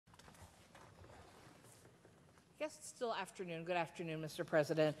guess it's still afternoon. Good afternoon, Mr.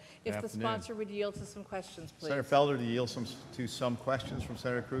 President. If the Afternoon. sponsor would yield to some questions, please. Senator Felder, do you yield to some questions from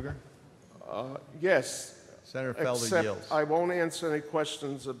Senator Kruger? Yes. Senator Felder Except yields. I won't answer any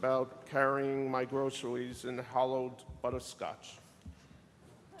questions about carrying my groceries in hollowed butterscotch.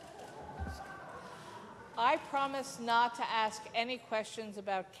 I promise not to ask any questions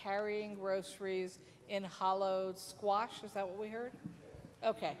about carrying groceries in hollowed squash. Is that what we heard?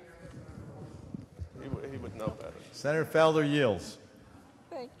 Okay. He would know better. Senator Felder yields.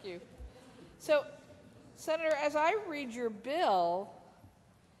 Thank you. So, Senator, as I read your bill,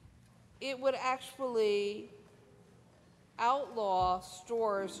 it would actually outlaw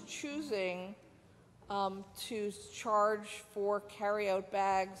stores choosing to charge for carryout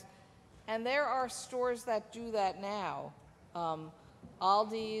bags, and there are stores that do that now.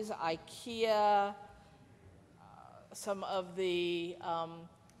 Aldi's, IKEA, some of the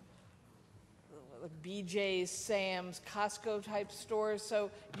BJ's, Sam's, Costco type stores. So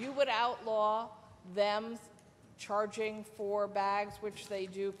you would outlaw them charging for bags, which they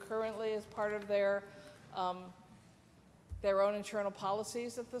do currently as part of their own internal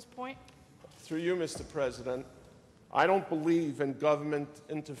policies at this point? Through you, Mr. President, I don't believe in government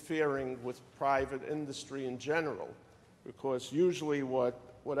interfering with private industry in general, because usually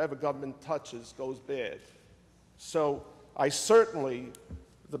whatever government touches goes bad. So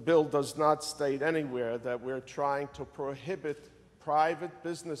the bill does not state anywhere that we're trying to prohibit private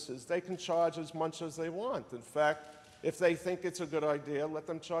businesses. They can charge as much as they want. In fact, if they think it's a good idea, let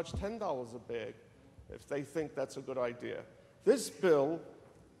them charge $10 a bag if they think that's a good idea. This bill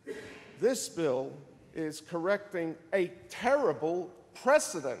is correcting a terrible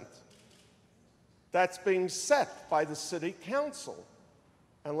precedent that's being set by the City Council.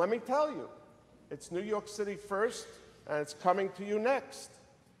 And let me tell you, it's New York City first, and it's coming to you next,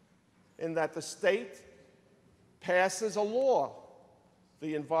 in that the state passes a law.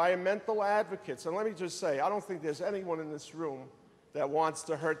 The environmental advocates, and let me just say, I don't think there's anyone in this room that wants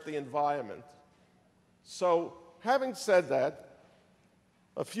to hurt the environment. So, having said that,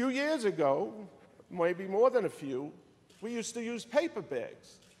 a few years ago, maybe more than a few, we used to use paper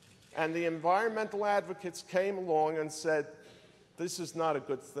bags. And the environmental advocates came along and said, this is not a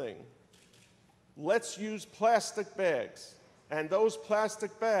good thing. Let's use plastic bags. And those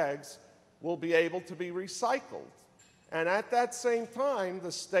plastic bags will be able to be recycled. And at that same time,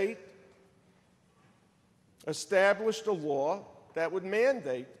 the state established a law that would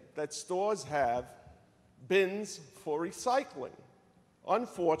mandate that stores have bins for recycling.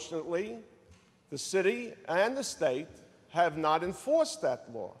 Unfortunately, the city and the state have not enforced that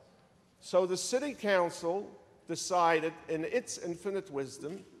law. So the City Council decided, in its infinite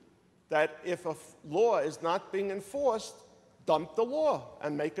wisdom, that if a law is not being enforced, dump the law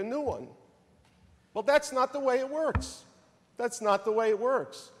and make a new one. Well, that's not the way it works. That's not the way it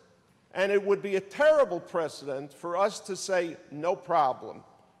works. And it would be a terrible precedent for us to say, no problem.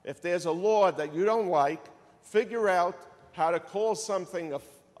 If there's a law that you don't like, figure out how to call something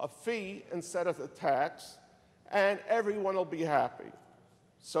a fee instead of a tax, and everyone will be happy.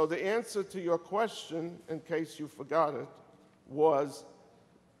 So the answer to your question, in case you forgot it, was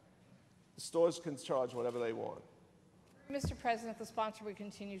the stores can charge whatever they want. Mr. President, the sponsor would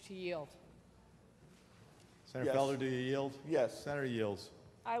continue to yield. Senator Yes. Felder, do you yield? Yes. Senator yields.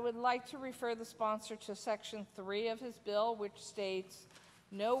 I would like to refer the sponsor to Section 3 of his bill, which states,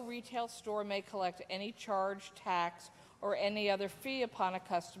 no retail store may collect any charge, tax, or any other fee upon a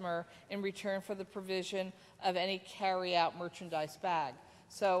customer in return for the provision of any carry-out merchandise bag.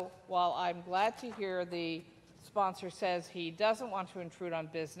 So while I'm glad to hear the sponsor says he doesn't want to intrude on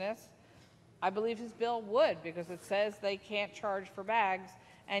business, I believe his bill would, because it says they can't charge for bags,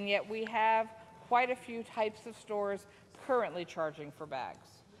 and yet we have quite a few types of stores currently charging for bags.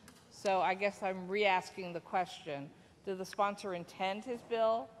 So I guess I'm re-asking the question. Did the sponsor intend his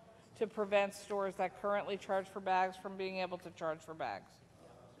bill to prevent stores that currently charge for bags from being able to charge for bags?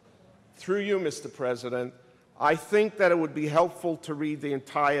 Through you, Mr. President, I think that it would be helpful to read the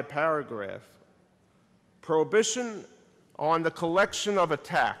entire paragraph. Prohibition on the collection of a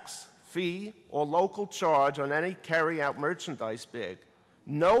tax, fee, or local charge on any carry-out merchandise bag.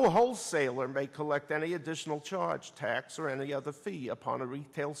 No wholesaler may collect any additional charge, tax, or any other fee upon a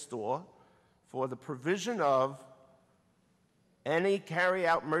retail store for the provision of any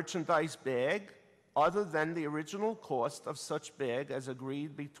carry-out merchandise bag other than the original cost of such bag as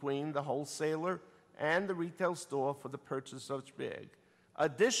agreed between the wholesaler and the retail store for the purchase of such bag.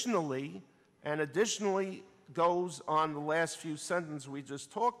 Additionally goes on the last few sentences we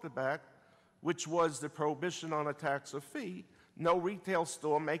just talked about, which was the prohibition on a tax or fee. no retail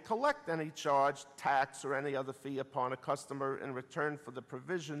store may collect any charge, tax, or any other fee upon a customer in return for the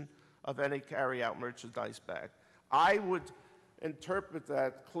provision of any carry-out merchandise bag. I would interpret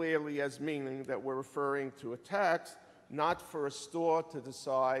that clearly as meaning that we're referring to a tax, not for a store to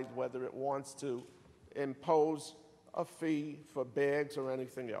decide whether it wants to impose a fee for bags or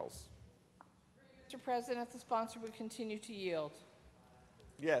anything else. Mr. President, if the sponsor would continue to yield.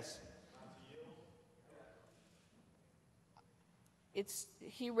 Yes.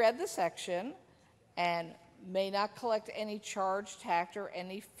 He read the section and may not collect any charge, tax, or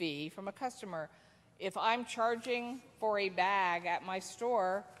any fee from a customer. If I'm charging for a bag at my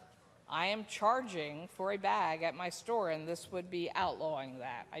store, I am charging for a bag at my store, and this would be outlawing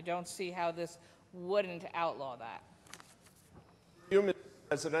that. I don't see how this wouldn't outlaw that. You, Mr.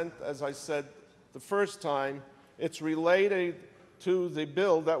 President, as I said the first time, it's related to the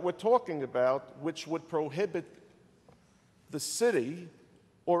bill that we're talking about, which would prohibit the city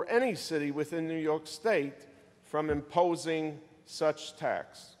or any city within New York State from imposing such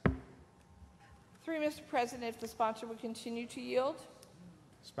tax. Through Mr. President, if the sponsor would continue to yield.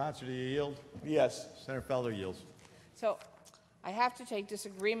 Sponsor, do you yield? Yes. Senator Felder yields. So I have to take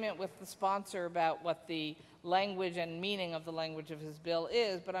disagreement with the sponsor about what the language and meaning of the language of his bill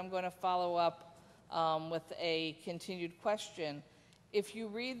is, but I'm going to follow up with a continued question. If you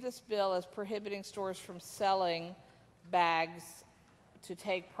read this bill as prohibiting stores from selling bags to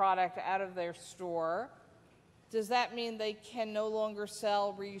take product out of their store, does that mean they can no longer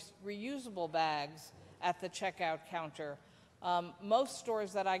sell reusable bags at the checkout counter? Most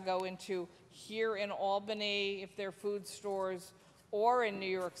stores that I go into here in Albany, if they're food stores, or in New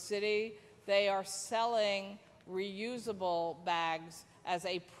York City, they are selling reusable bags as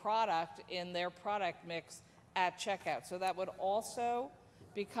a product in their product mix at checkout. So that would also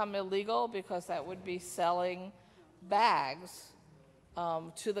become illegal because that would be selling bags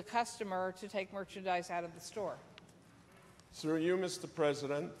to the customer to take merchandise out of the store. Through you, Mr.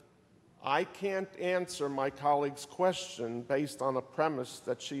 President, I can't answer my colleague's question based on a premise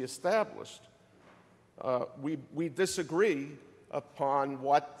that she established. We disagree upon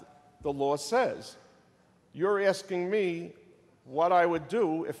what the law says. You're asking me what I would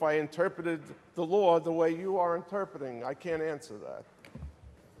do if I interpreted the law the way you are interpreting. I can't answer that.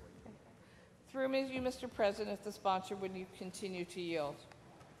 Through you, Mr. President, if the sponsor would you continue to yield.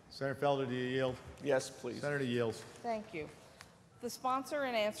 Senator Felder, do you yield? Yes, please. Senator yields. Thank you. The sponsor,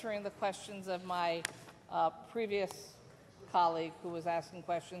 in answering the questions of my previous colleague who was asking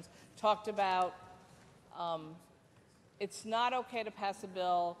questions, talked about it's not okay to pass a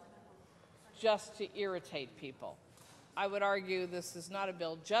bill just to irritate people. I would argue this is not a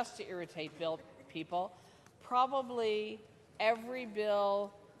bill just to irritate people. Probably every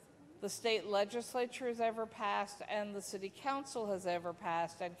bill the state legislature has ever passed and the city council has ever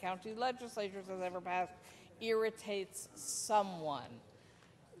passed and county legislatures has ever passed irritates someone.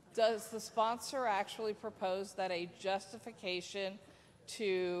 Does the sponsor actually propose that a justification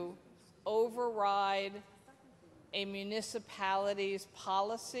to override a municipality's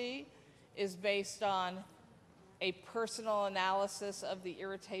policy is based on a personal analysis of the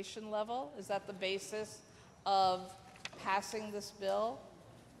irritation level? Is that the basis of passing this bill?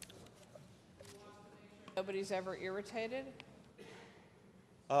 Nobody's ever irritated?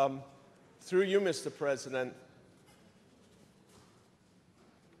 Through you, Mr. President,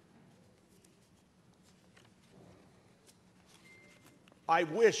 I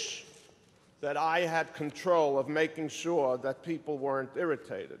wish that I had control of making sure that people weren't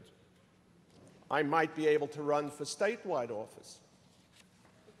irritated. I might be able to run for statewide office.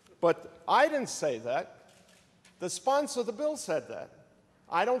 But I didn't say that. The sponsor of the bill said that.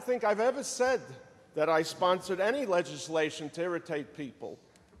 I don't think I've ever said that I sponsored any legislation to irritate people.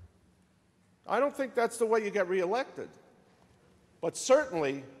 I don't think that's the way you get reelected. But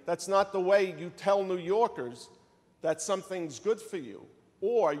certainly, that's not the way you tell New Yorkers that something's good for you.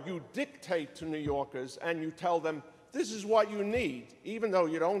 Or you dictate to New Yorkers and you tell them, this is what you need, even though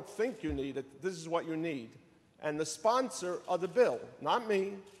you don't think you need it, this is what you need. And the sponsor of the bill, not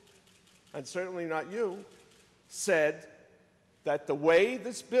me, and certainly not you, said that the way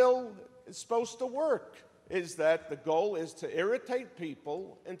this bill is supposed to work is that the goal is to irritate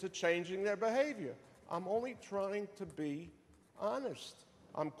people into changing their behavior. I'm only trying to be honest.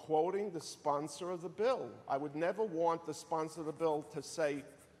 I'm quoting the sponsor of the bill. I would never want the sponsor of the bill to say,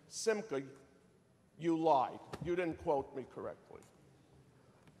 SIMCHA, you lied. You didn't quote me correctly.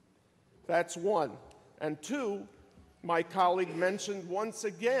 That's one. And two, my colleague mentioned once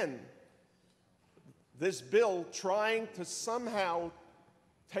again this bill trying to somehow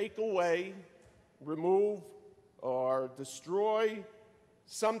take away, remove, or destroy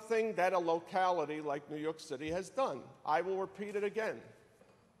something that a locality like New York City has done. I will repeat it again.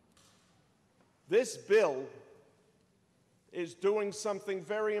 This bill is doing something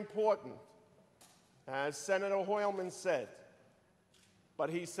very important, as Senator Hoylman said, but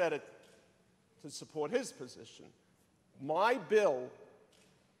he said it to support his position. My bill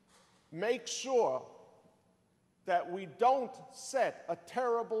makes sure that we don't set a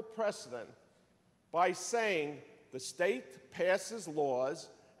terrible precedent by saying the state passes laws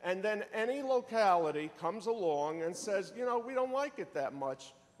and then any locality comes along and says, you know, we don't like it that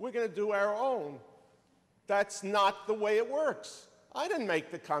much, we're going to do our own. That's not the way it works. I didn't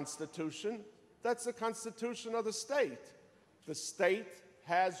make the Constitution. That's the Constitution of the state. The state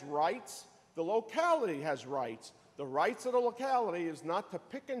has rights. The locality has rights. The rights of the locality is not to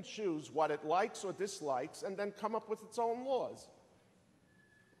pick and choose what it likes or dislikes and then come up with its own laws.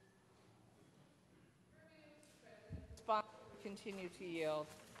 Sponsor continue to yield.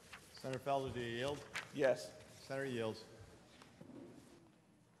 Senator Felder, do you yield? Yes. Senator yields.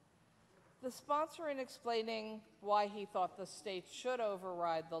 The sponsor, in explaining why he thought the state should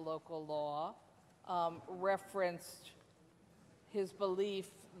override the local law, referenced his belief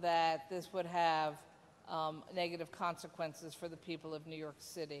that this would have negative consequences for the people of New York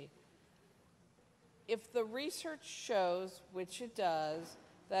City. If the research shows, which it does,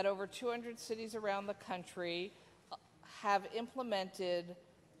 that over 200 cities around the country have implemented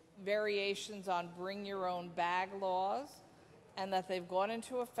variations on bring your own bag laws, and that they've gone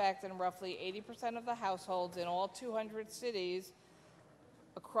into effect in roughly 80% of the households in all 200 cities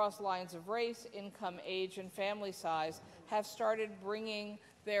across lines of race, income, age, and family size, have started bringing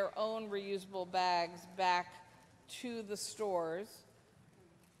their own reusable bags back to the stores.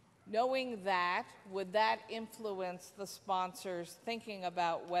 Knowing that, would that influence the sponsors thinking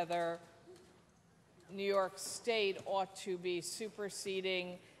about whether New York State ought to be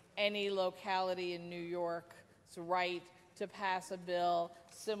superseding any locality in New York's right to pass a bill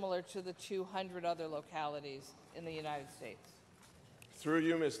similar to the 200 other localities in the United States? Through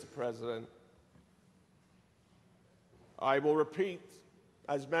you, Mr. President, I will repeat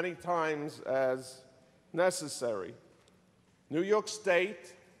as many times as necessary. New York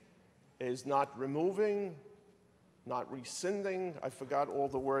State is not removing, not rescinding, I forgot all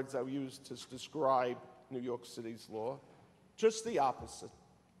the words I used to describe New York City's law, just the opposite.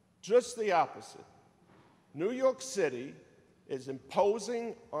 Just the opposite. New York City is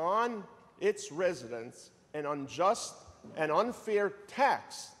imposing on its residents an unjust and unfair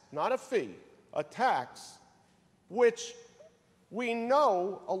tax, not a fee, a tax, which we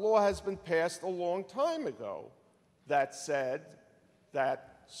know a law has been passed a long time ago that said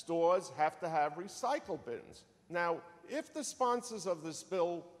that stores have to have recycle bins. Now, if the sponsors of this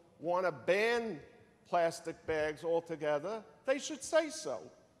bill want to ban plastic bags altogether, they should say so.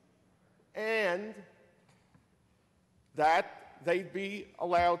 And that they'd be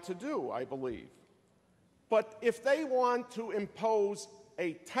allowed to do, I believe. But if they want to impose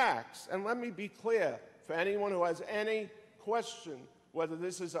a tax, and let me be clear for anyone who has any question whether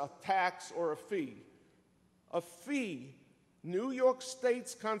this is a tax or a fee, New York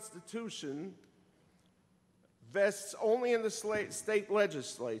State's Constitution vests only in the state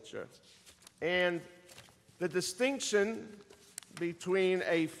legislature. And the distinction between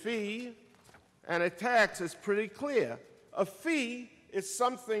a fee and a tax is pretty clear. A fee is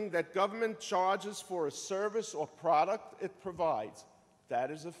something that government charges for a service or product it provides.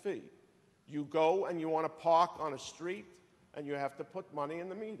 That is a fee. You go and you want to park on a street and you have to put money in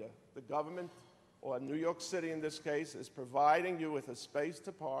the meter. The government, or New York City in this case, is providing you with a space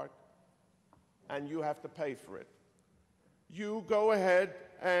to park and you have to pay for it. You go ahead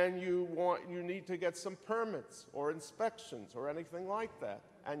and you need to get some permits or inspections or anything like that,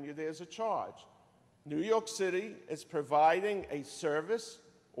 and there's a charge. New York City is providing a service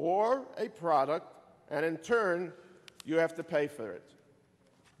or a product, and in turn, you have to pay for it.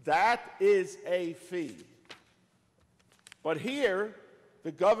 That is a fee. But here,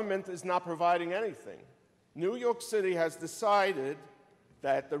 the government is not providing anything. New York City has decided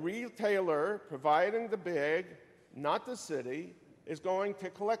that the retailer providing the bag, not the city, is going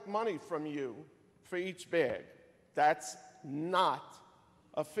to collect money from you for each bag. That's not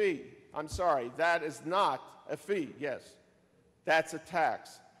a fee. I'm sorry, that is not a fee, yes. That's a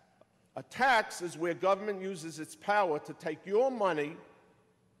tax. A tax is where government uses its power to take your money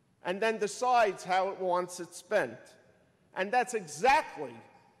and then decides how it wants it spent. And that's exactly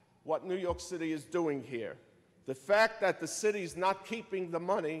what New York City is doing here. The fact that the city is not keeping the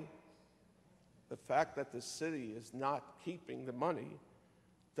money,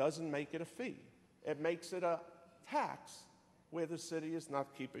 doesn't make it a fee. It makes it a tax where the city is not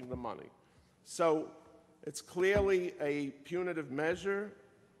keeping the money. So it's clearly a punitive measure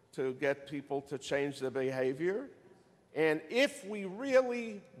to get people to change their behavior. And if we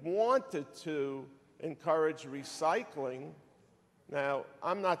really wanted to encourage recycling, now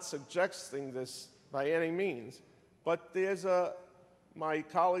I'm not suggesting this by any means, but my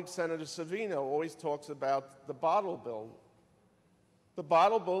colleague Senator Savino always talks about the bottle bill. The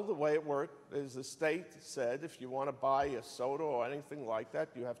bottle bill, the way it worked is the state said if you want to buy a soda or anything like that,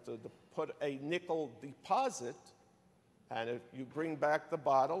 you have to put a nickel deposit, and if you bring back the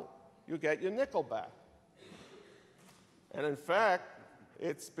bottle, you get your nickel back. And in fact,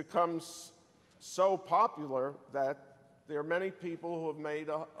 it's become so popular that there are many people who have made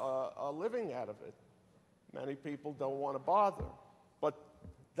a living out of it. Many people don't want to bother. But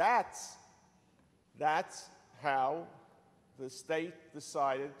that's how the state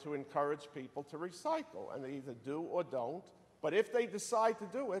decided to encourage people to recycle, and they either do or don't. But if they decide to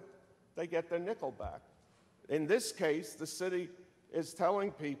do it, they get their nickel back. In this case, the city is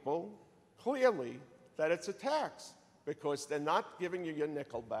telling people clearly that it's a tax because they're not giving you your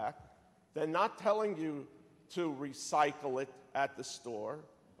nickel back. They're not telling you to recycle it at the store.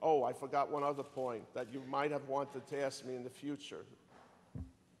 Oh, I forgot one other point that you might have wanted to ask me in the future.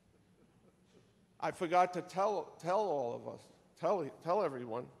 I forgot to tell all of us, tell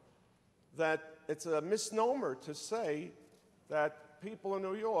everyone, that it's a misnomer to say that people in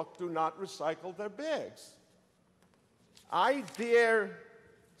New York do not recycle their bags. I dare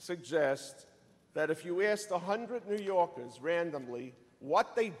suggest that if you asked 100 New Yorkers randomly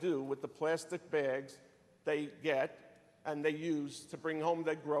what they do with the plastic bags they get and they use to bring home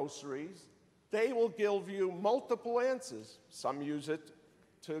their groceries, they will give you multiple answers. Some use it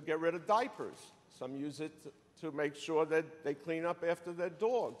to get rid of diapers. Some use it to make sure that they clean up after their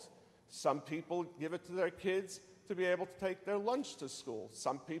dogs. Some people give it to their kids to be able to take their lunch to school.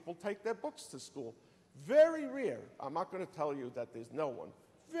 Some people take their books to school. Very rare, I'm not going to tell you that there's no one,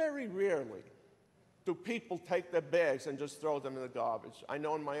 very rarely do people take their bags and just throw them in the garbage. I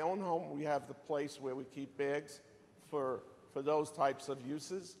know in my own home we have the place where we keep bags for those types of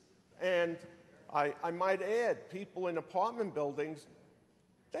uses. And I might add, people in apartment buildings,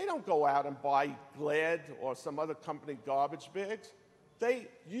 they don't go out and buy Glad or some other company garbage bags. They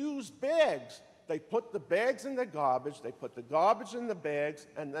use bags. They put the bags in the garbage, they put the garbage in the bags,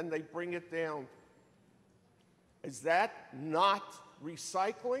 and then they bring it down. Is that not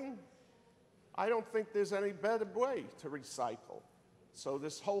recycling? I don't think there's any better way to recycle. So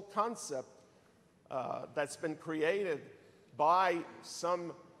this whole concept that's been created by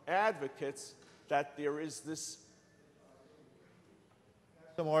some advocates that there is this...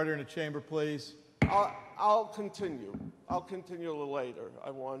 Some order in the chamber, please. I'll continue. I'll continue a little later. I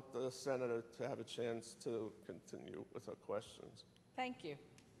want the senator to have a chance to continue with her questions. Thank you.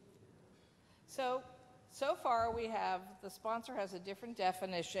 So far we have, the sponsor has a different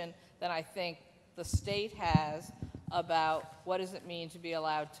definition than I think the state has about what does it mean to be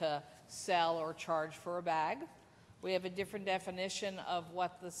allowed to sell or charge for a bag. We have a different definition of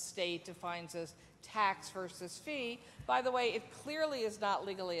what the state defines as tax versus fee. By the way, it clearly is not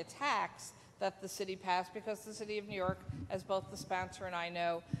legally a tax that the city passed because the city of New York, as both the sponsor and I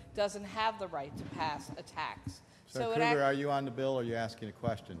know, doesn't have the right to pass a tax. Senator Kruger, are you on the bill or are you asking a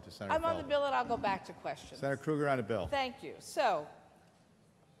question to Senator I'm Felder? on the bill and I'll go back to questions. Senator Kruger on the bill. Thank you. So,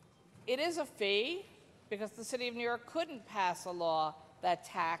 it is a fee because the city of New York couldn't pass a law that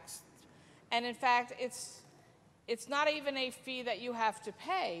taxed. And in fact, it's not even a fee that you have to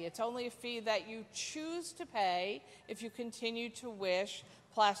pay. It's only a fee that you choose to pay if you continue to wish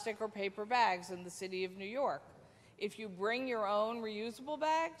plastic or paper bags in the city of New York. If you bring your own reusable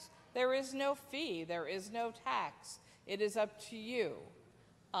bags, there is no fee, there is no tax. It is up to you.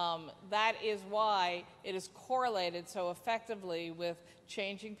 That is why it is correlated so effectively with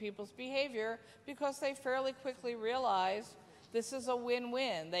changing people's behavior, because they fairly quickly realize this is a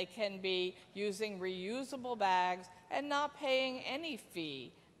win-win. They can be using reusable bags and not paying any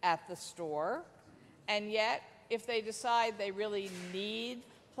fee at the store. And yet, if they decide they really need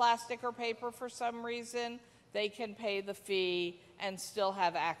plastic or paper for some reason, they can pay the fee and still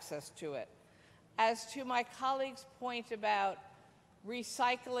have access to it. As to my colleague's point about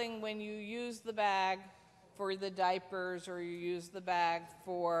recycling when you use the bag for the diapers or you use the bag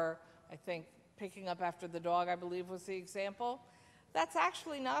for, I think, picking up after the dog, I believe was the example. That's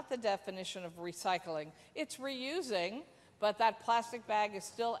actually not the definition of recycling. It's reusing, but that plastic bag is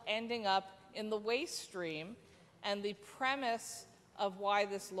still ending up in the waste stream. And the premise of why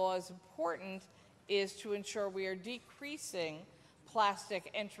this law is important is to ensure we are decreasing plastic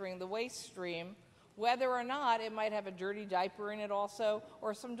entering the waste stream whether or not it might have a dirty diaper in it also,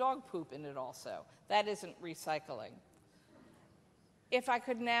 or some dog poop in it also. That isn't recycling. If I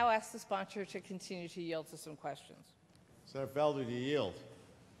could now ask the sponsor to continue to yield to some questions. Senator Felder, do you yield?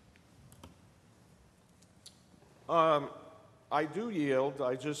 I do yield.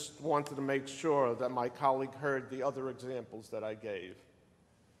 I just wanted to make sure that my colleague heard the other examples that I gave.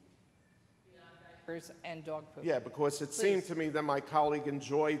 Diapers and dog poop. Yeah, because it seemed to me that my colleague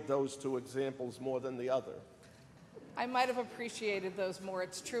enjoyed those two examples more than the other. I might have appreciated those more.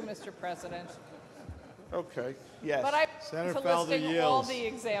 It's true, Mr. President. Okay, yes. But I Senator to Felder listing all yields. the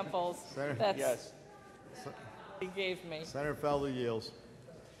examples that Yes. he gave me. Senator Felder yields.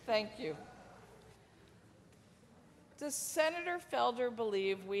 Thank you. Does Senator Felder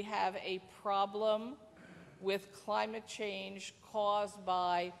believe we have a problem with climate change caused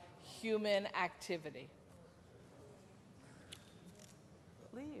by human activity?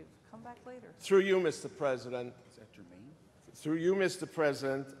 Leave. Come back later. Through you, Mr. President. Is that germane? Through you, Mr.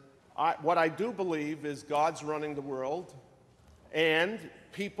 President, what I do believe is God's running the world, and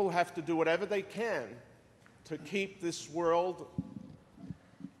people have to do whatever they can to keep this world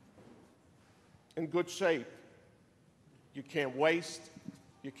in good shape. You can't waste.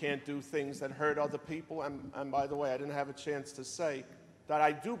 You can't do things that hurt other people. And by the way, I didn't have a chance to say that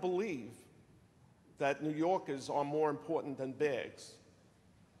I do believe that New Yorkers are more important than bags.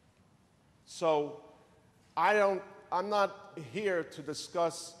 So I'm not here to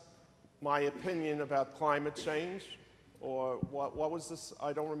discuss my opinion about climate change, or what was this?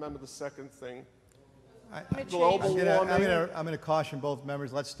 I don't remember the second thing. Global warming. I'm going to caution both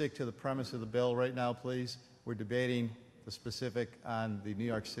members. Let's stick to the premise of the bill right now, please. We're debating the specific on the New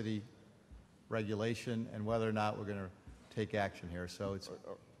York City regulation and whether or not we're going to take action here. So it's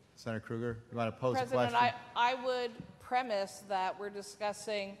Senator Kruger, you want to pose a question? President, I would premise that we're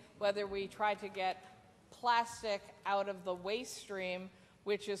discussing whether we try to get plastic out of the waste stream,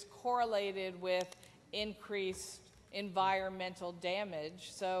 which is correlated with increased environmental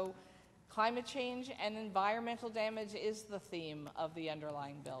damage. So climate change and environmental damage is the theme of the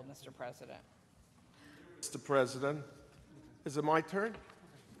underlying bill, Mr. President. Mr. President, is it my turn?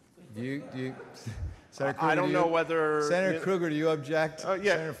 Senator Kruger, I don't know whether... Senator Kruger, do you object?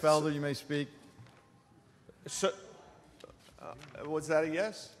 Yeah. Senator Felder, you may speak. So, was that a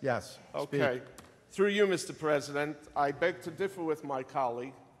yes? Yes. Okay. Speak. Through you, Mr. President, I beg to differ with my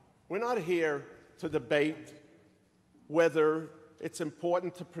colleague. We're not here to debate whether it's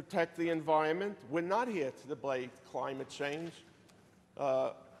important to protect the environment. We're not here to debate climate change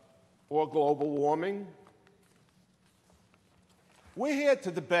or global warming. We're here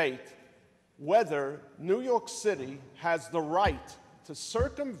to debate whether New York City has the right to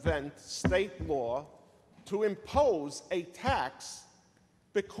circumvent state law to impose a tax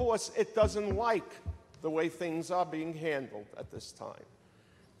because it doesn't like the way things are being handled at this time.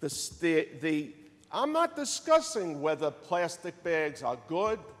 I'm not discussing whether plastic bags are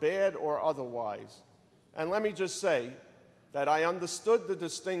good, bad, or otherwise. And let me just say that I understood the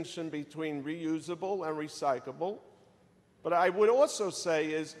distinction between reusable and recyclable, but I would also say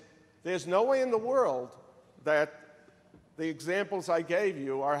is there's no way in the world that the examples I gave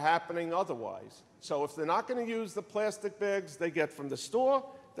you are happening otherwise. So if they're not going to use the plastic bags they get from the store,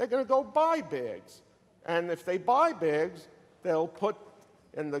 they're going to go buy bags. And if they buy bags, they'll put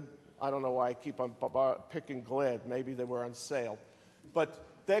in the, I don't know why I keep on picking Glad, maybe they were on sale. But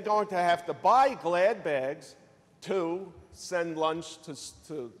they're going to have to buy Glad bags to send lunch to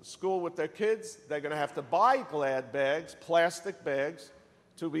school with their kids. They're going to have to buy Glad bags, plastic bags,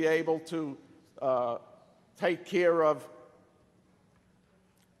 to be able to take care of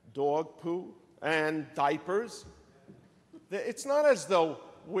dog poo and diapers. It's not as though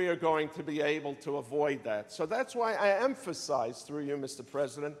we are going to be able to avoid that. So that's why I emphasize, through you, Mr.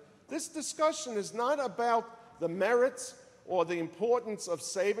 President, this discussion is not about the merits or the importance of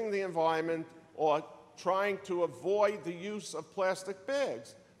saving the environment or trying to avoid the use of plastic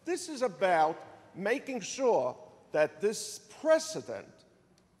bags. This is about making sure that this precedent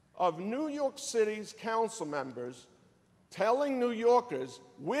of New York City's council members telling New Yorkers,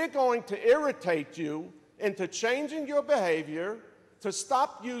 we're going to irritate you into changing your behavior to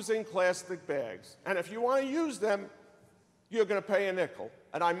stop using plastic bags. And if you want to use them, you're going to pay a nickel.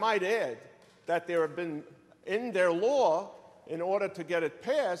 And I might add that there have been, in their law, in order to get it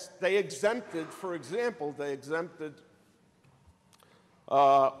passed, they exempted, for example, they exempted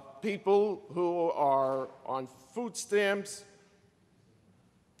people who are on food stamps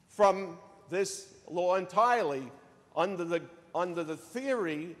from this law entirely, under the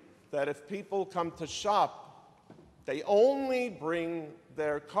theory that if people come to shop They only bring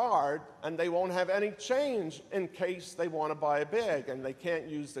their card, and they won't have any change in case they want to buy a bag, and they can't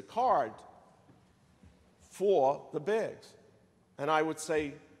use the card for the bags. And I would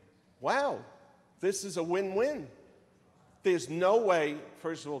say, wow, this is a win-win. There's no way,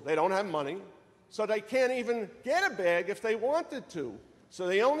 first of all, they don't have money, so they can't even get a bag if they wanted to. So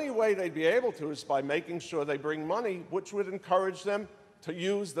the only way they'd be able to is by making sure they bring money, which would encourage them to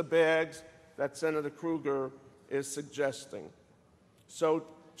use the bags that Senator Kruger is suggesting. So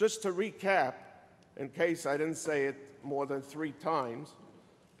just to recap, in case I didn't say it more than 3 times,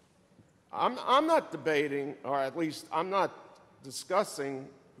 I'm not debating, or at least I'm not discussing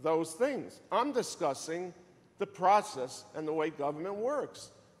those things. I'm discussing the process and the way government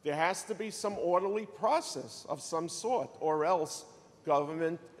works. There has to be some orderly process of some sort, or else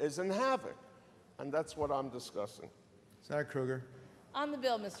government is in havoc. And that's what I'm discussing. Senator Kruger. On the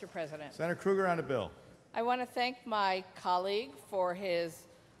bill, Mr. President. Senator Kruger on the bill. I want to thank my colleague for his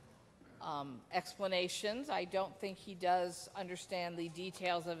explanations. I don't think he does understand the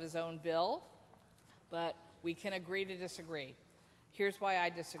details of his own bill, but we can agree to disagree. Here's why I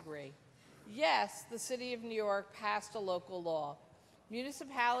disagree. Yes, the City of New York passed a local law.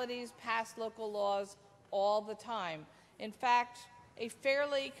 Municipalities pass local laws all the time. In fact, a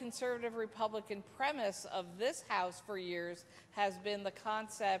fairly conservative Republican premise of this House for years has been the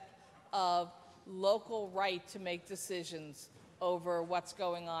concept of local right to make decisions over what's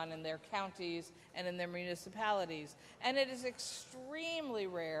going on in their counties and in their municipalities. And it is extremely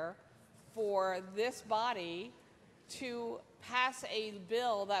rare for this body to pass a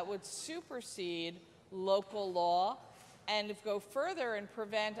bill that would supersede local law and go further and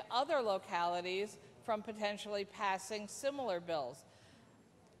prevent other localities from potentially passing similar bills.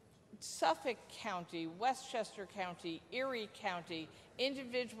 Suffolk County, Westchester County, Erie County,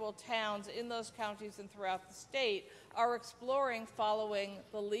 individual towns in those counties and throughout the state are exploring following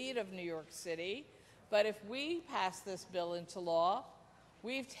the lead of New York City. But if we pass this bill into law,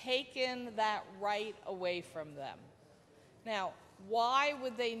 we've taken that right away from them. Now, why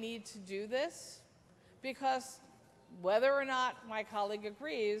would they need to do this? Because whether or not my colleague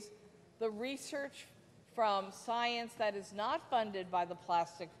agrees, the research from science that is not funded by the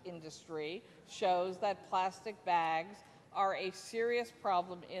plastic industry shows that plastic bags are a serious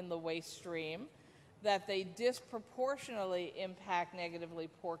problem in the waste stream, that they disproportionately impact negatively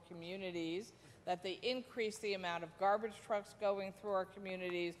poor communities, that they increase the amount of garbage trucks going through our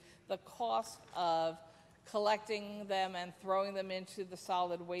communities, the cost of collecting them and throwing them into the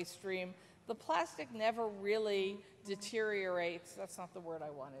solid waste stream. The plastic never really deteriorates. That's not the word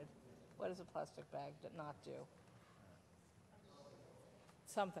I wanted. What does a plastic bag not do?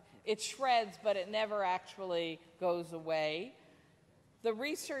 Something. It shreds, but it never actually goes away. The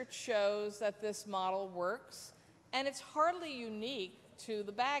research shows that this model works, and it's hardly unique to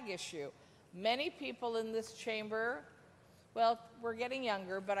the bag issue. Many people in this chamber, well, we're getting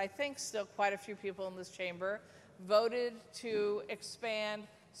younger, but I think still quite a few people in this chamber voted to expand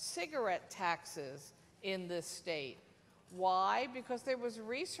cigarette taxes in this state. Why? Because there was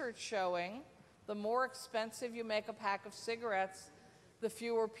research showing the more expensive you make a pack of cigarettes, the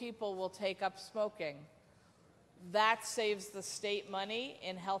fewer people will take up smoking. That saves the state money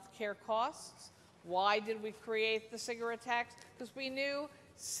in health care costs. Why did we create the cigarette tax? Because we knew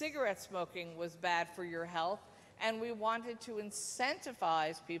cigarette smoking was bad for your health, and we wanted to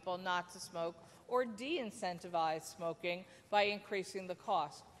incentivize people not to smoke or de-incentivize smoking by increasing the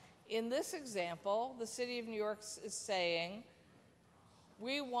cost. In this example, the City of New York is saying,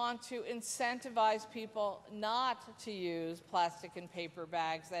 we want to incentivize people not to use plastic and paper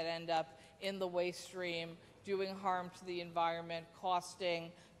bags that end up in the waste stream, doing harm to the environment,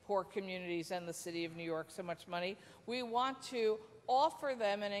 costing poor communities and the City of New York so much money. We want to offer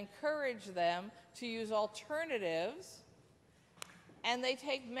them and encourage them to use alternatives, and they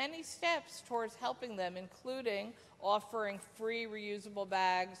take many steps towards helping them, including offering free reusable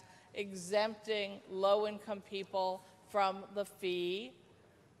bags, exempting low-income people from the fee,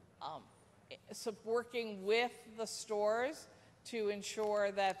 working with the stores to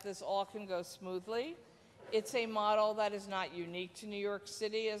ensure that this all can go smoothly. It's a model that is not unique to New York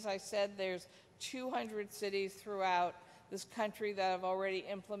City. As I said, there's 200 cities throughout this country that have already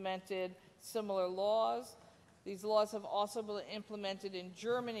implemented similar laws. These laws have also been implemented in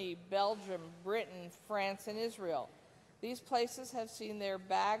Germany, Belgium, Britain, France, and Israel. These places have seen their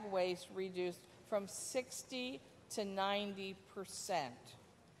bag waste reduced from 60 to 90%.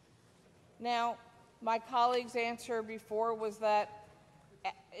 Now, my colleague's answer before was that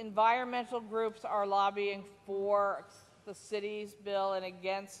environmental groups are lobbying for the city's bill and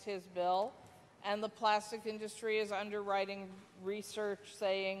against his bill. and the plastic industry is underwriting research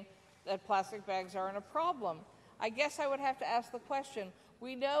saying that plastic bags aren't a problem. I guess I would have to ask the question,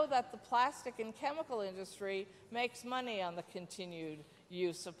 we know that the plastic and chemical industry makes money on the continued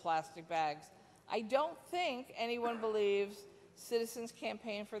use of plastic bags. I don't think anyone believes Citizens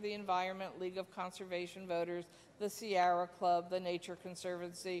Campaign for the Environment, League of Conservation Voters, the Sierra Club, the Nature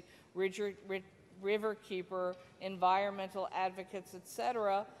Conservancy, Riverkeeper, environmental advocates,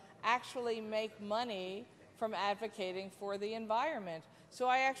 etc., actually make money from advocating for the environment. So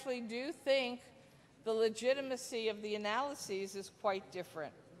I actually do think the legitimacy of the analyses is quite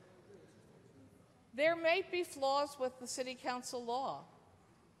different. There may be flaws with the City Council law.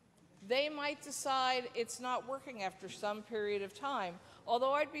 They might decide it's not working after some period of time,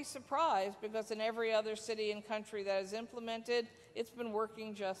 although I'd be surprised because in every other city and country that has implemented, it's been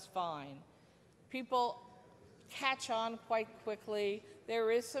working just fine. People catch on quite quickly.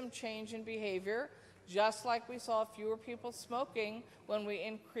 There is some change in behavior, just like we saw fewer people smoking when we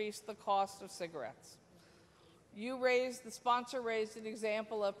increased the cost of cigarettes. The sponsor raised an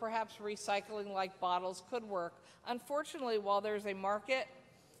example of perhaps recycling like bottles could work. Unfortunately, while there's a market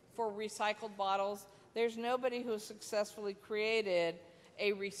for recycled bottles, there's nobody who has successfully created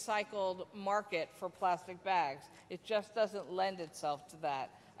a recycled market for plastic bags. It just doesn't lend itself to that.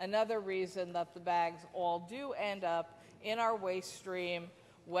 Another reason that the bags all do end up in our waste stream,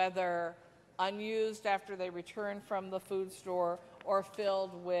 whether unused after they return from the food store or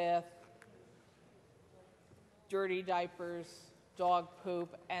filled with dirty diapers, dog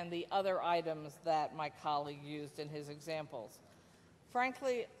poop, and the other items that my colleague used in his examples.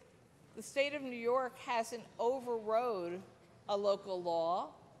 Frankly, the state of New York hasn't overrode a local law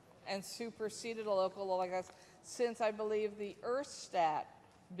and superseded a local law like that since I believe the Earthstat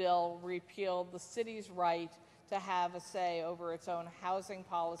bill repealed the city's right to have a say over its own housing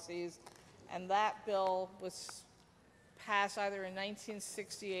policies, and that bill was passed either in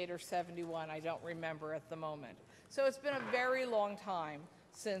 1968 or 71, I don't remember at the moment. So it's been a very long time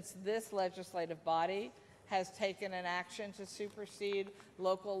since this legislative body has taken an action to supersede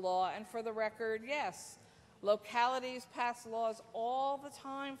local law. And for the record, yes, localities pass laws all the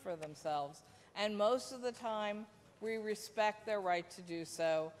time for themselves, and most of the time we respect their right to do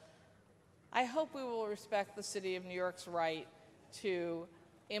so. I hope we will respect the City of New York's right to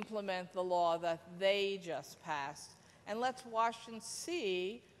implement the law that they just passed. And let's watch and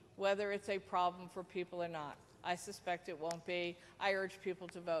see whether it's a problem for people or not. I suspect it won't be. I urge people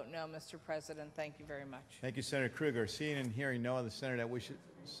to vote no, Mr. President. Thank you very much. Thank you, Senator Kruger. Seeing and hearing no other senator that wishes.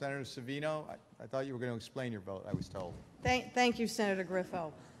 Senator Savino, I thought you were going to explain your vote, I was told. Thank you, Senator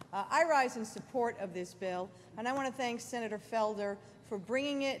Griffo. I rise in support of this bill, and I want to thank Senator Felder for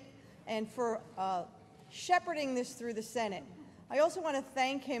bringing it and for shepherding this through the Senate. I also want to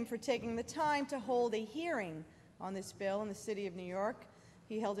thank him for taking the time to hold a hearing on this bill in the City of New York.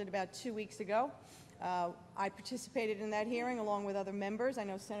 He held it about 2 weeks ago. I participated in that hearing along with other members. I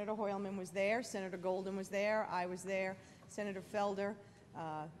know Senator Hoylman was there, Senator Golden was there, I was there, Senator Felder,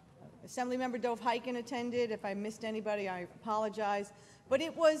 Assemblymember Dov Heiken attended. If I missed anybody, I apologize. But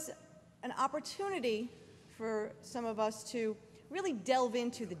it was an opportunity for some of us to really delve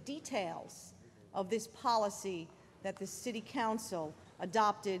into the details of this policy that the City Council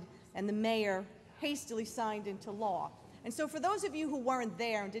adopted and the mayor hastily signed into law. And so for those of you who weren't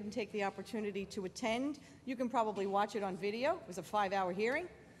there and didn't take the opportunity to attend, you can probably watch it on video. It was a 5-hour hearing.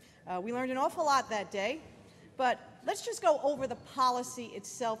 We learned an awful lot that day. But let's just go over the policy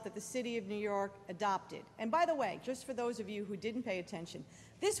itself that the City of New York adopted. And by the way, just for those of you who didn't pay attention,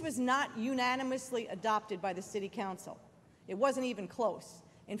 this was not unanimously adopted by the City Council. It wasn't even close.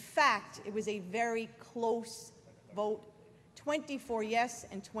 In fact, it was a very close vote, 24 yes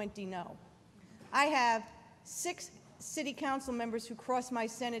and 20 no. I have 6 City Council members who cross my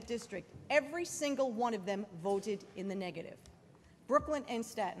Senate district. Every single one of them voted in the negative. Brooklyn and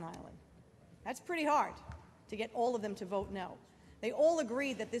Staten Island. That's pretty hard to get all of them to vote no. They all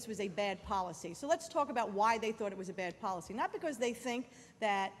agreed that this was a bad policy. So let's talk about why they thought it was a bad policy. Not because they think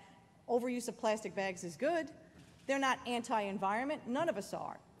that overuse of plastic bags is good. They're not anti-environment. None of us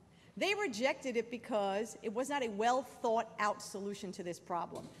are. They rejected it because it was not a well-thought-out solution to this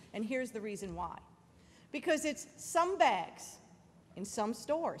problem. And here's the reason why. Because it's some bags in some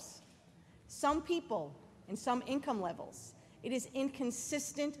stores, some people in some income levels. It is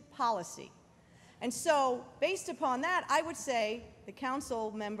inconsistent policy. And so, based upon that, I would say the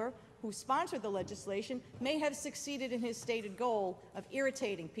council member who sponsored the legislation may have succeeded in his stated goal of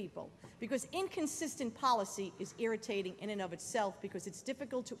irritating people, because inconsistent policy is irritating in and of itself because it's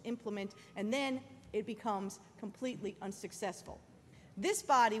difficult to implement and then it becomes completely unsuccessful. This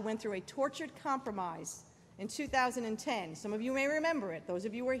body went through a tortured compromise in 2010. Some of you may remember it, those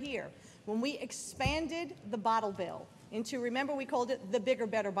of you who were here, when we expanded the bottle bill into, remember we called it the bigger,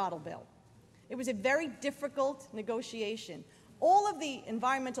 better bottle bill. It was a very difficult negotiation. All of the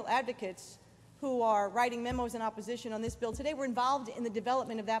environmental advocates who are writing memos in opposition on this bill today were involved in the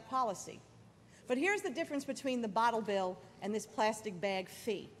development of that policy. But here's the difference between the bottle bill and this plastic bag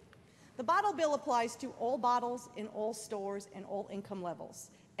fee. The bottle bill applies to all bottles in all stores and all income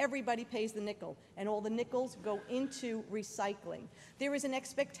levels. Everybody pays the nickel, and all the nickels go into recycling. There is an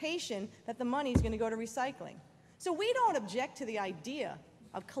expectation that the money is going to go to recycling. So we don't object to the idea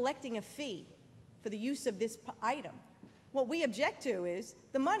of collecting a fee for the use of this item. What we object to is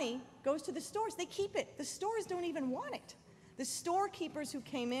the money goes to the stores. They keep it. The stores don't even want it. The storekeepers who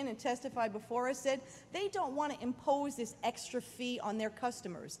came in and testified before us said they don't want to impose this extra fee on their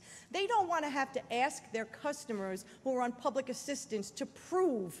customers. They don't want to have to ask their customers who are on public assistance to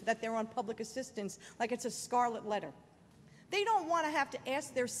prove that they're on public assistance like it's a scarlet letter. They don't want to have to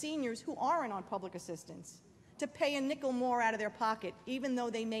ask their seniors who aren't on public assistance to pay a nickel more out of their pocket, even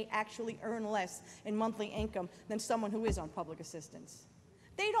though they may actually earn less in monthly income than someone who is on public assistance.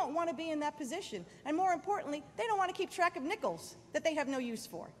 They don't want to be in that position. And more importantly, they don't want to keep track of nickels that they have no use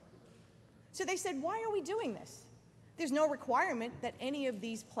for. So they said, why are we doing this? There's no requirement that any of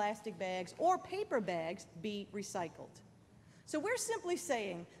these plastic bags or paper bags be recycled. So we're simply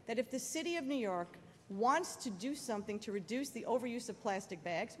saying that if the city of New York wants to do something to reduce the overuse of plastic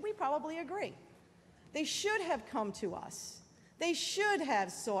bags, we probably agree. They should have come to us. They should have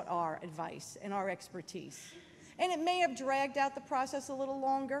sought our advice and our expertise. And it may have dragged out the process a little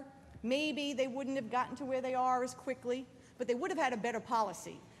longer. Maybe they wouldn't have gotten to where they are as quickly, but they would have had a better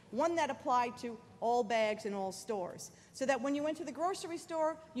policy, one that applied to all bags in all stores, so that when you went to the grocery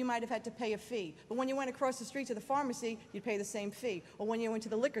store, you might have had to pay a fee. But when you went across the street to the pharmacy, you'd pay the same fee. Or when you went to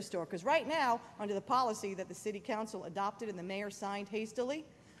the liquor store, because right now, under the policy that the City Council adopted and the mayor signed hastily,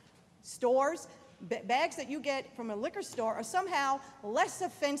 stores, bags that you get from a liquor store are somehow less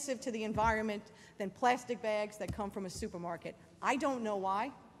offensive to the environment than plastic bags that come from a supermarket. I don't know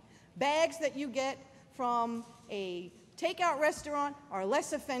why. Bags that you get from a takeout restaurant are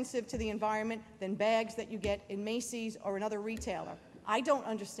less offensive to the environment than bags that you get in Macy's or another retailer. I don't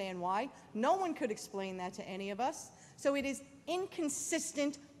understand why. No one could explain that to any of us. So it is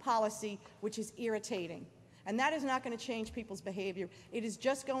inconsistent policy, which is irritating. And that is not going to change people's behavior. It is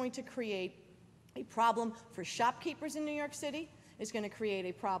just going to create a problem for shopkeepers in New York City. It's going to create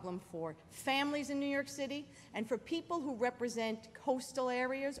a problem for families in New York City and for people who represent coastal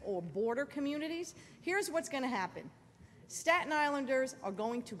areas or border communities. Here's what's going to happen. Staten Islanders are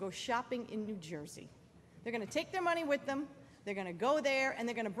going to go shopping in New Jersey. They're going to take their money with them. They're going to go there, and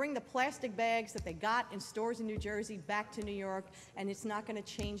they're going to bring the plastic bags that they got in stores in New Jersey back to New York, and it's not going to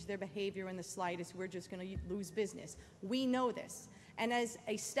change their behavior in the slightest. We're just going to lose business. We know this. And as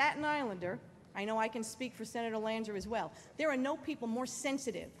a Staten Islander, I know I can speak for Senator Lanza as well. There are no people more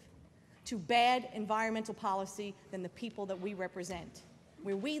sensitive to bad environmental policy than the people that we represent.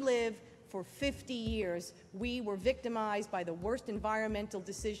 Where we live for 50 years, we were victimized by the worst environmental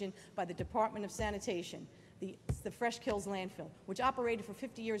decision by the Department of Sanitation, the Fresh Kills landfill, which operated for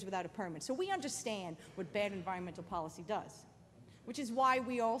 50 years without a permit. So we understand what bad environmental policy does, which is why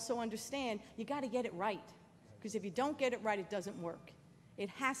we also understand you got to get it right. Because if you don't get it right, it doesn't work. It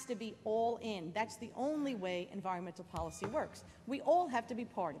has to be all in. That's the only way environmental policy works. We all have to be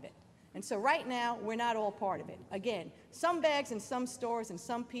part of it. And so right now, we're not all part of it. Again, some bags in some stores and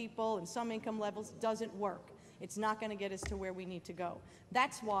some people and some income levels doesn't work. It's not going to get us to where we need to go.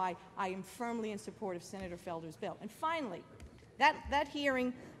 That's why I am firmly in support of Senator Felder's bill. And finally, that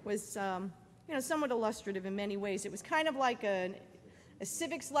hearing was somewhat illustrative in many ways. It was kind of like a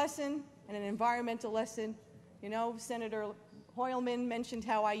civics lesson and an environmental lesson. You know, Senator Hoylman mentioned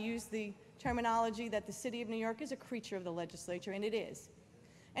how I use the terminology that the City of New York is a creature of the legislature, and it is.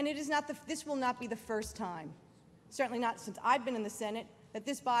 And it is not this will not be the first time, certainly not since I've been in the Senate, that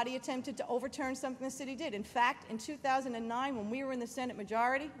this body attempted to overturn something the city did. In fact, in 2009, when we were in the Senate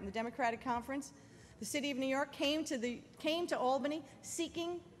majority in the Democratic Conference, the City of New York came to Albany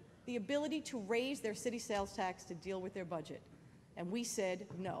seeking the ability to raise their city sales tax to deal with their budget. And we said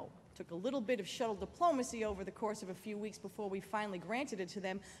no. Took a little bit of shuttle diplomacy over the course of a few weeks before we finally granted it to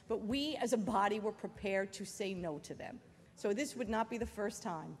them, but we as a body were prepared to say no to them. So this would not be the first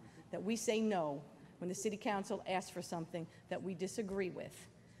time that we say no when the City Council asks for something that we disagree with.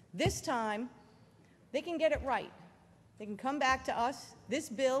 This time, they can get it right. They can come back to us. This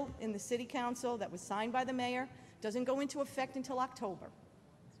bill in the City Council that was signed by the mayor doesn't go into effect until October.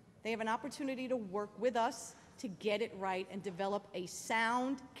 They have an opportunity to work with us to get it right and develop a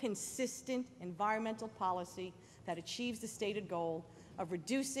sound, consistent environmental policy that achieves the stated goal of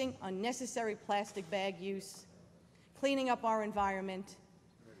reducing unnecessary plastic bag use, cleaning up our environment,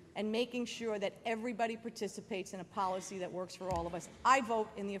 and making sure that everybody participates in a policy that works for all of us. I vote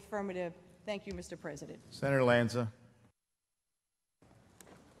in the affirmative. Thank you, Mr. President. Senator Lanza.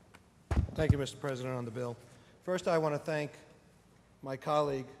 Thank you, Mr. President, on the bill. First, I want to thank my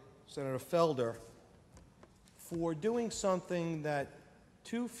colleague, Senator Felder, for doing something that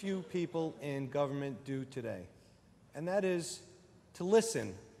too few people in government do today, and that is to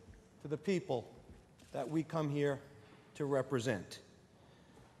listen to the people that we come here to represent.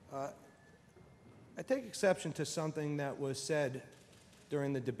 I take exception to something that was said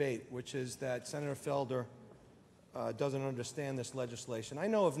during the debate, which is that Senator Felder doesn't understand this legislation. I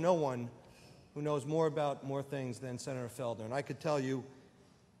know of no one who knows more about more things than Senator Felder, and I could tell you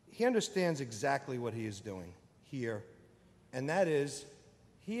he understands exactly what he is doing here, and that is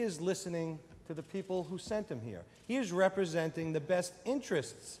he is listening to the people who sent him here. He is representing the best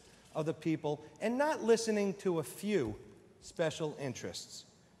interests of the people and not listening to a few special interests.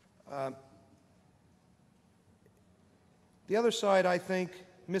 The other side, I think,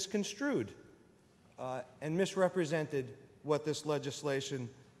 misconstrued and misrepresented what this legislation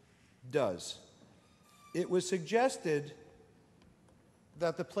does. It was suggested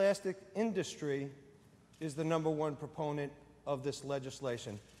that the plastic industry is the #1 proponent of this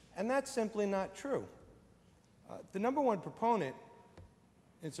legislation, and that's simply not true. The #1 proponent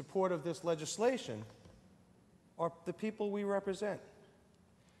in support of this legislation are the people we represent.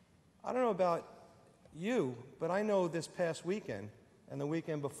 I don't know about you, but I know this past weekend and the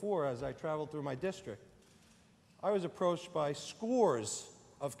weekend before, as I traveled through my district, I was approached by scores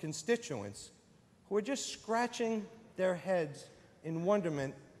of constituents who were just scratching their heads in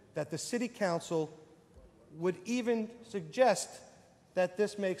wonderment that the City Council would even suggest that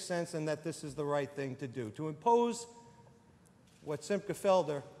this makes sense and that this is the right thing to do, to impose what SIMCHA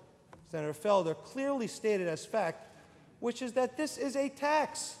Felder, Senator Felder, clearly stated as fact, which is that this is a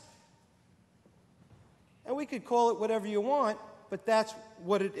tax. And we could call it whatever you want, but that's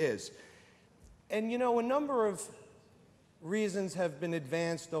what it is. And you know, a number of reasons have been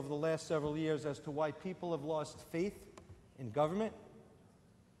advanced over the last several years as to why people have lost faith in government.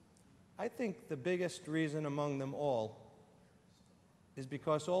 I think the biggest reason among them all is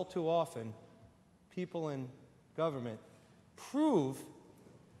because all too often people in government prove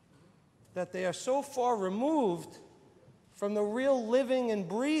that they are so far removed from the real living and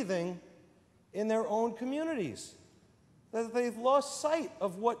breathing in their own communities that they've lost sight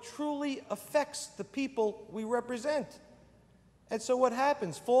of what truly affects the people we represent. And so what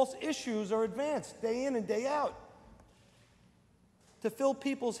happens? False issues are advanced day in and day out to fill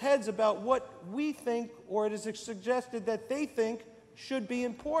people's heads about what we think, or it is suggested that they think should be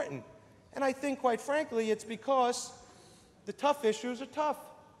important. And I think, quite frankly, it's because the tough issues are tough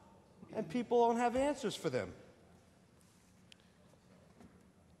and people don't have answers for them.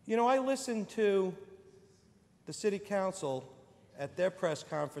 You know, I listened to the City Council at their press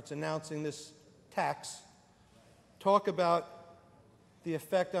conference announcing this tax talk about the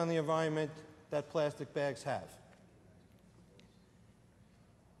effect on the environment that plastic bags have.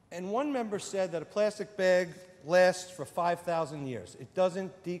 And one member said that a plastic bag lasts for 5,000 years. It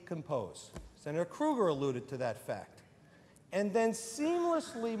doesn't decompose. Senator Kruger alluded to that fact, and then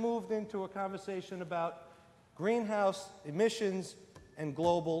seamlessly moved into a conversation about greenhouse emissions and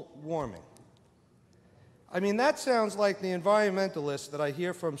global warming. I mean, that sounds like the environmentalist that I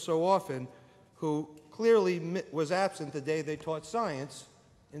hear from so often, who clearly was absent the day they taught science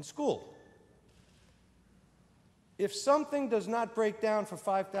in school. If something does not break down for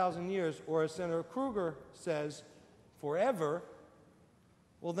 5,000 years, or as Senator Kruger says, forever,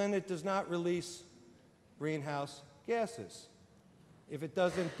 well, then it does not release greenhouse gases. If it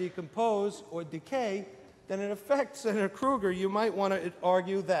doesn't decompose or decay, then in effect, Senator Kruger, you might want to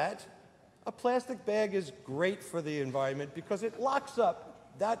argue that a plastic bag is great for the environment because it locks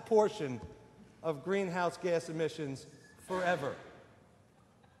up that portion of greenhouse gas emissions forever,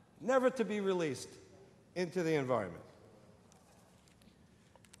 never to be released into the environment.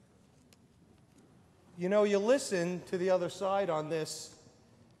 You know, you listen to the other side on this,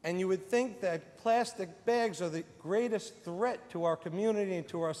 and you would think that plastic bags are the greatest threat to our community and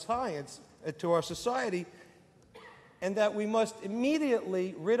to our science, to our society, and that we must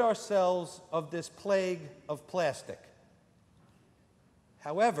immediately rid ourselves of this plague of plastic.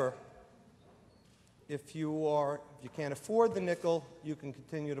 However, if you can't afford the nickel, you can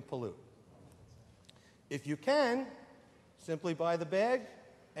continue to pollute. If you can, simply buy the bag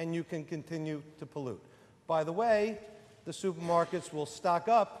and you can continue to pollute. By the way, the supermarkets will stock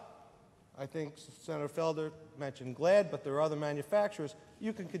up. I think Senator Felder mentioned Glad, but there are other manufacturers.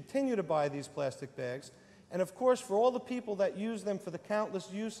 You can continue to buy these plastic bags. And of course, for all the people that use them for the countless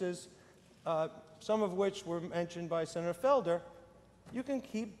uses, some of which were mentioned by Senator Felder, you can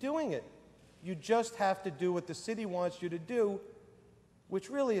keep doing it. You just have to do what the city wants you to do, which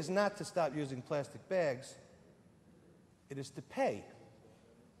really is not to stop using plastic bags. It is to pay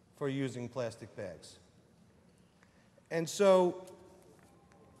for using plastic bags. And so,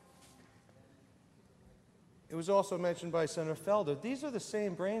 it was also mentioned by Senator Felder, these are the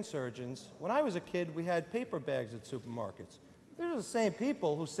same brain surgeons. When I was a kid, we had paper bags at supermarkets. These are the same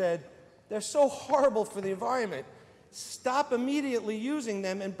people who said, they're so horrible for the environment. Stop immediately using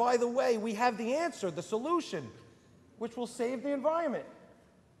them, and by the way, we have the answer, the solution, which will save the environment.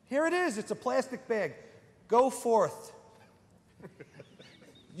 Here it is, it's a plastic bag. Go forth.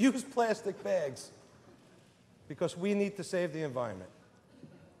 Use plastic bags, because we need to save the environment.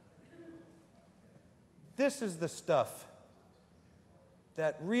 This is the stuff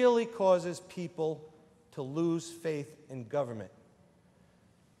that really causes people to lose faith in government.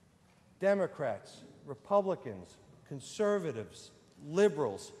 Democrats, Republicans, conservatives,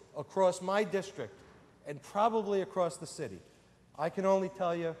 liberals across my district and probably across the city. I can only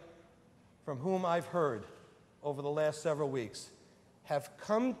tell you from whom I've heard over the last several weeks, have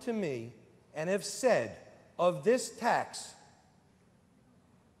come to me and have said of this tax,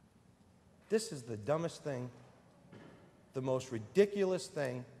 this is the dumbest thing, the most ridiculous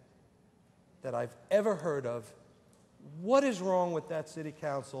thing that I've ever heard of. What is wrong with that city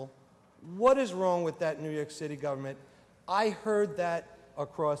council? What is wrong with that New York City government? I heard that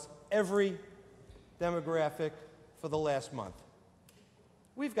across every demographic for the last month.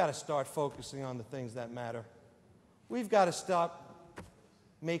 We've got to start focusing on the things that matter. We've got to stop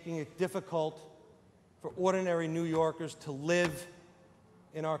making it difficult for ordinary New Yorkers to live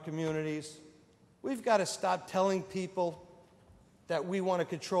in our communities. We've got to stop telling people that we want to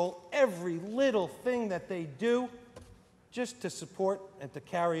control every little thing that they do just to support and to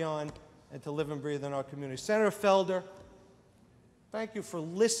carry on and to live and breathe in our community. Senator Felder, thank you for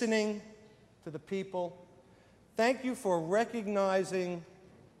listening to the people. Thank you for recognizing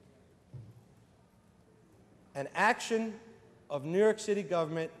an action of New York City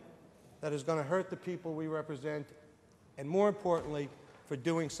government that is going to hurt the people we represent, and more importantly, for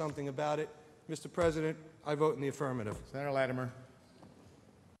doing something about it. Mr. President, I vote in the affirmative. Senator Latimer.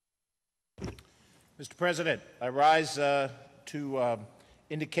 Mr. President, I rise to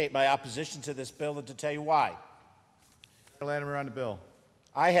indicate my opposition to this bill and to tell you why. Senator Latimer on the bill.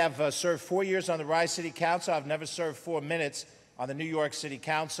 I have served 4 years on the Rise City Council. I've never served 4 minutes on the New York City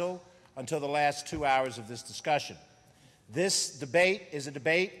Council until the last 2 hours of this discussion. This debate is a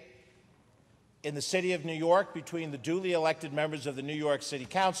debate in the city of New York between the duly elected members of the New York City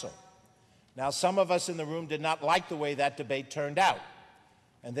Council. Now, some of us in the room did not like the way that debate turned out,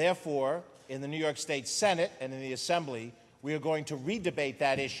 and therefore, in the New York State Senate and in the Assembly, we are going to re-debate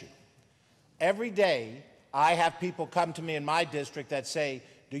that issue. Every day, I have people come to me in my district that say,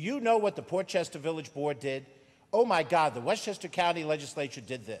 do you know what the Portchester Village Board did? Oh my God, the Westchester County Legislature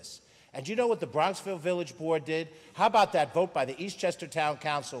did this. And you know what the Bronxville Village Board did? How about that vote by the Eastchester Town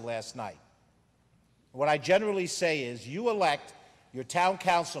Council last night? What I generally say is you elect your town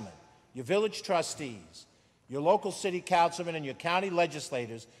councilmen, your village trustees, your local city councilmen, and your county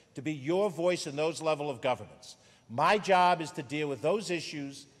legislators to be your voice in those level of governments. My job is to deal with those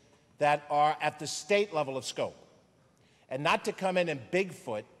issues that are at the state level of scope, and not to come in and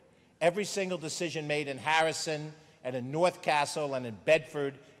Bigfoot every single decision made in Harrison and in North Castle and in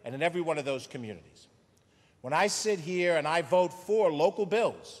Bedford and in every one of those communities. When I sit here and I vote for local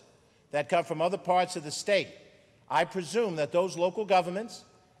bills that come from other parts of the state, I presume that those local governments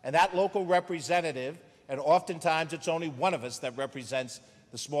and that local representative, and oftentimes it's only one of us that represents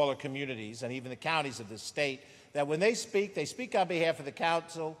the smaller communities and even the counties of this state, that when they speak on behalf of the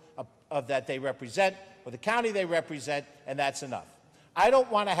council of that they represent, or the county they represent, and that's enough. I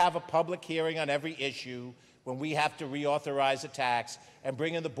don't want to have a public hearing on every issue when we have to reauthorize a tax and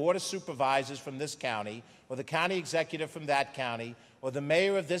bring in the Board of Supervisors from this county, or the county executive from that county, or the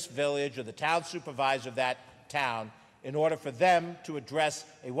mayor of this village, or the town supervisor of that town, in order for them to address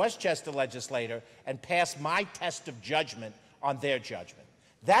a Westchester legislator and pass my test of judgment on their judgment.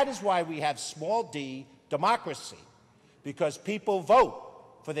 That is why we have small d democracy, because people vote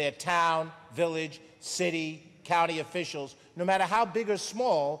for their town, village, city, county officials, no matter how big or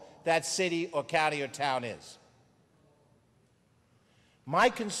small that city or county or town is. My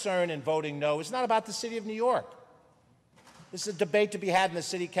concern in voting no is not about the city of New York. This is a debate to be had in the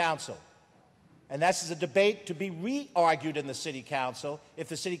city council. and this is a debate to be re-argued in the City Council if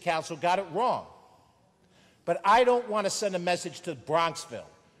the City Council got it wrong. But I don't want to send a message to Bronxville,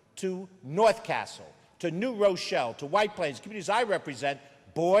 to North Castle, to New Rochelle, to White Plains, communities I represent.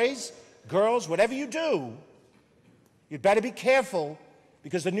 Boys, girls, whatever you do, you'd better be careful,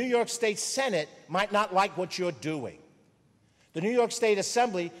 because the New York State Senate might not like what you're doing. The New York State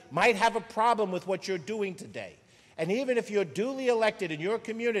Assembly might have a problem with what you're doing today. And even if you're duly elected in your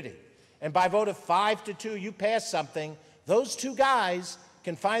community, and by vote of 5-2 you pass something, those two guys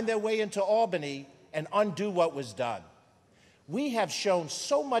can find their way into Albany and undo what was done. We have shown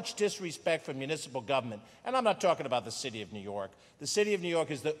so much disrespect for municipal government, and I'm not talking about the City of New York. The City of New York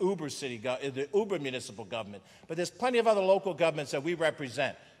is the uber municipal government, but there's plenty of other local governments that we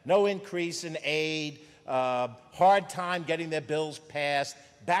represent. No increase in aid, hard time getting their bills passed,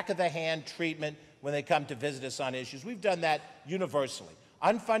 back-of-the-hand treatment when they come to visit us on issues. We've done that universally.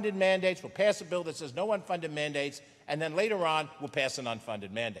 Unfunded mandates, we'll pass a bill that says no unfunded mandates, and then later on, we'll pass an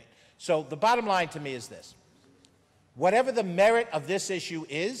unfunded mandate. So the bottom line to me is this. Whatever the merit of this issue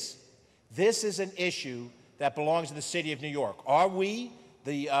is, this is an issue that belongs to the City of New York. Are we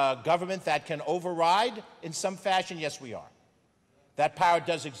the government that can override in some fashion? Yes, we are. That power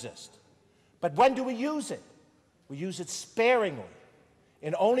does exist. But when do we use it? We use it sparingly,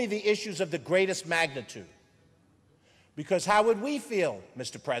 in only the issues of the greatest magnitude. Because how would we feel,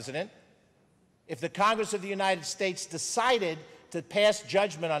 Mr. President, if the Congress of the United States decided to pass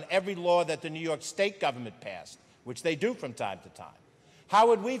judgment on every law that the New York State government passed, which they do from time to time? How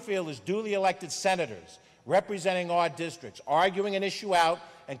would we feel as duly elected senators representing our districts, arguing an issue out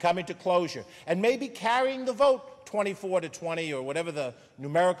and coming to closure, and maybe carrying the vote 24-20 or whatever the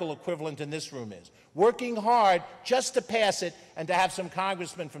numerical equivalent in this room is, working hard just to pass it, and to have some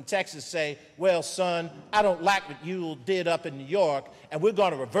congressman from Texas say, well, son, I don't like what you did up in New York, and we're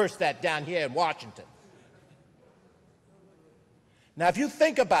going to reverse that down here in Washington. Now, if you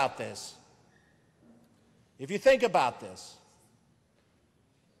think about this,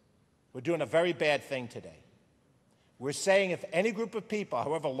 we're doing a very bad thing today. We're saying if any group of people,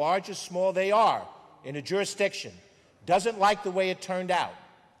 however large or small they are, in a jurisdiction, doesn't like the way it turned out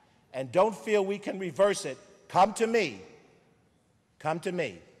and don't feel we can reverse it, come to me,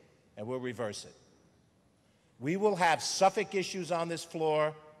 and we'll reverse it. We will have Suffolk issues on this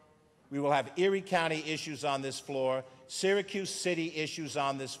floor. We will have Erie County issues on this floor, Syracuse City issues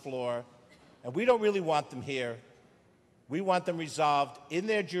on this floor, and we don't really want them here. We want them resolved in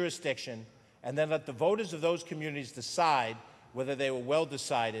their jurisdiction, and then let the voters of those communities decide whether they were well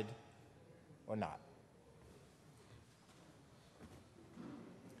decided or not.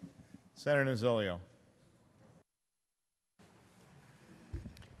 Senator Nozzolio.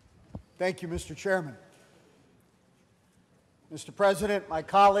 Thank you, Mr. Chairman. Mr. President, my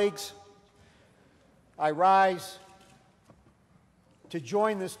colleagues, I rise to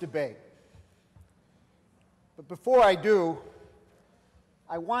join this debate. But before I do,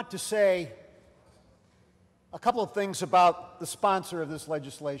 I want to say a couple of things about the sponsor of this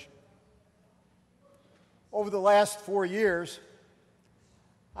legislation. Over the last 4 years,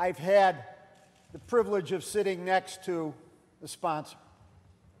 I've had the privilege of sitting next to the sponsor.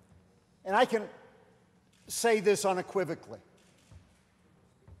 And I can say this unequivocally.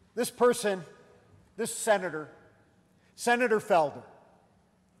 This person, this senator, Senator Felder,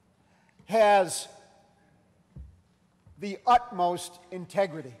 has the utmost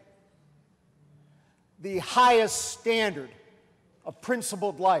integrity, the highest standard of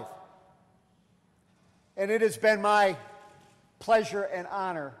principled life. And it has been my pleasure and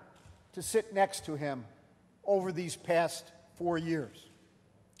honor to sit next to him over these past 4 years.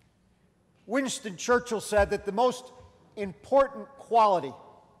 Winston Churchill said that the most important quality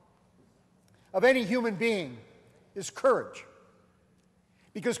of any human being is courage,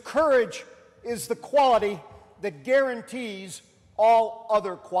 because courage is the quality that guarantees all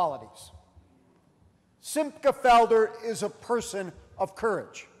other qualities. SIMCHA Felder is a person of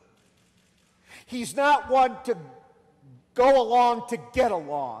courage. He's not one to go along to get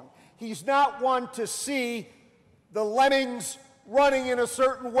along. He's not one to see the lemmings running in a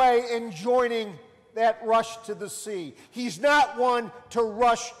certain way and joining that rush to the sea. He's not one to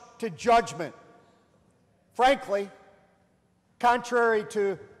rush to judgment. Frankly, contrary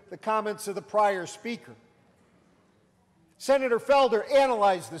to the comments of the prior speaker, Senator Felder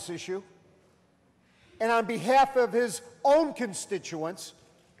analyzed this issue, and on behalf of his own constituents,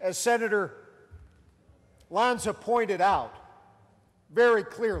 as Senator Lanza pointed out very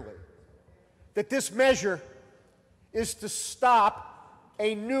clearly, that this measure is to stop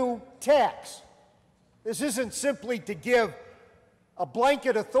a new tax. This isn't simply to give a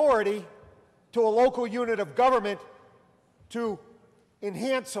blanket authority to a local unit of government to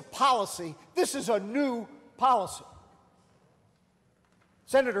enhance a policy. This is a new policy.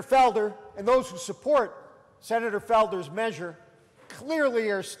 Senator Felder and those who support Senator Felder's measure clearly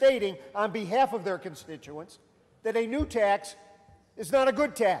are stating on behalf of their constituents that a new tax is not a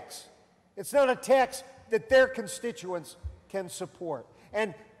good tax. It's not a tax that their constituents can support.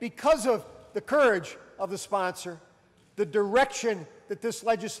 And because of the courage of the sponsor, the direction that this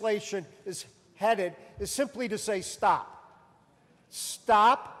legislation is headed is simply to say stop.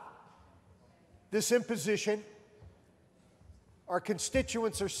 Stop this imposition. Our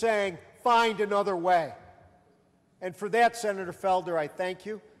constituents are saying find another way. And for that, Senator Felder, I thank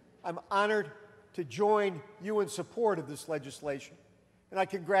you. I'm honored to join you in support of this legislation. And I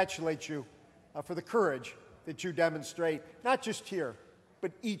congratulate you for the courage that you demonstrate, not just here,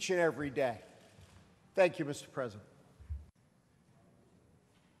 but each and every day. Thank you, Mr. President.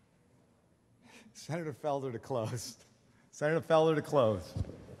 Senator Felder to close. Senator Felder to close.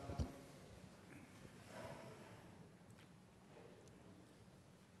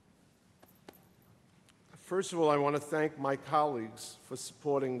 First of all, I want to thank my colleagues for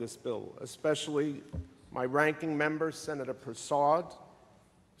supporting this bill, especially my ranking members, Senator Prasad,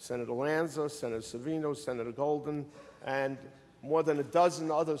 Senator Lanza, Senator Savino, Senator Golden, and more than a dozen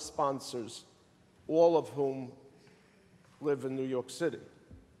other sponsors, all of whom live in New York City.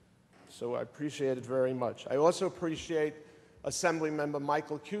 So I appreciate it very much. I also appreciate Assemblymember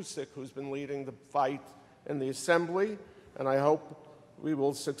Michael Cusick, who's been leading the fight in the Assembly, and I hope we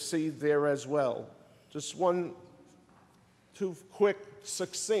will succeed there as well. Just two quick,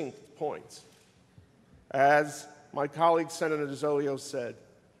 succinct points. As my colleague Senator Nozzolio said,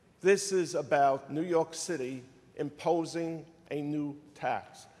 this is about New York City imposing a new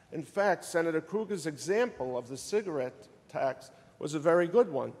tax. In fact, Senator Kruger's example of the cigarette tax was a very good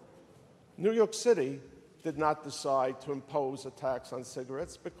one. New York City did not decide to impose a tax on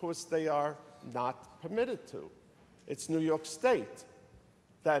cigarettes because they are not permitted to. It's New York State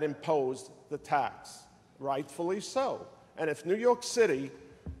that imposed the tax, rightfully so. And if New York City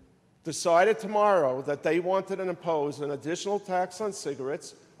decided tomorrow that they wanted to impose an additional tax on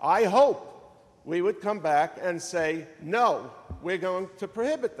cigarettes, I hope we would come back and say, no, we're going to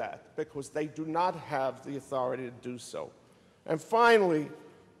prohibit that, because they do not have the authority to do so. And finally,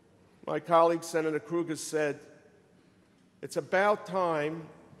 my colleague Senator Kruger said, it's about time,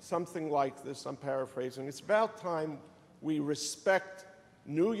 something like this, I'm paraphrasing, it's about time we respect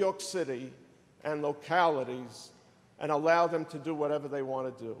New York City and localities and allow them to do whatever they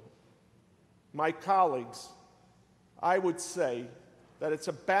want to do. My colleagues, I would say that it's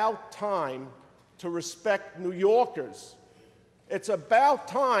about time to respect New Yorkers. It's about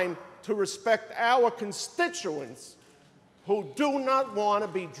time to respect our constituents who do not want to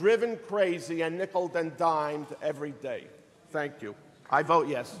be driven crazy and nickeled and dimed every day. Thank you. I vote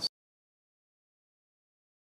yes.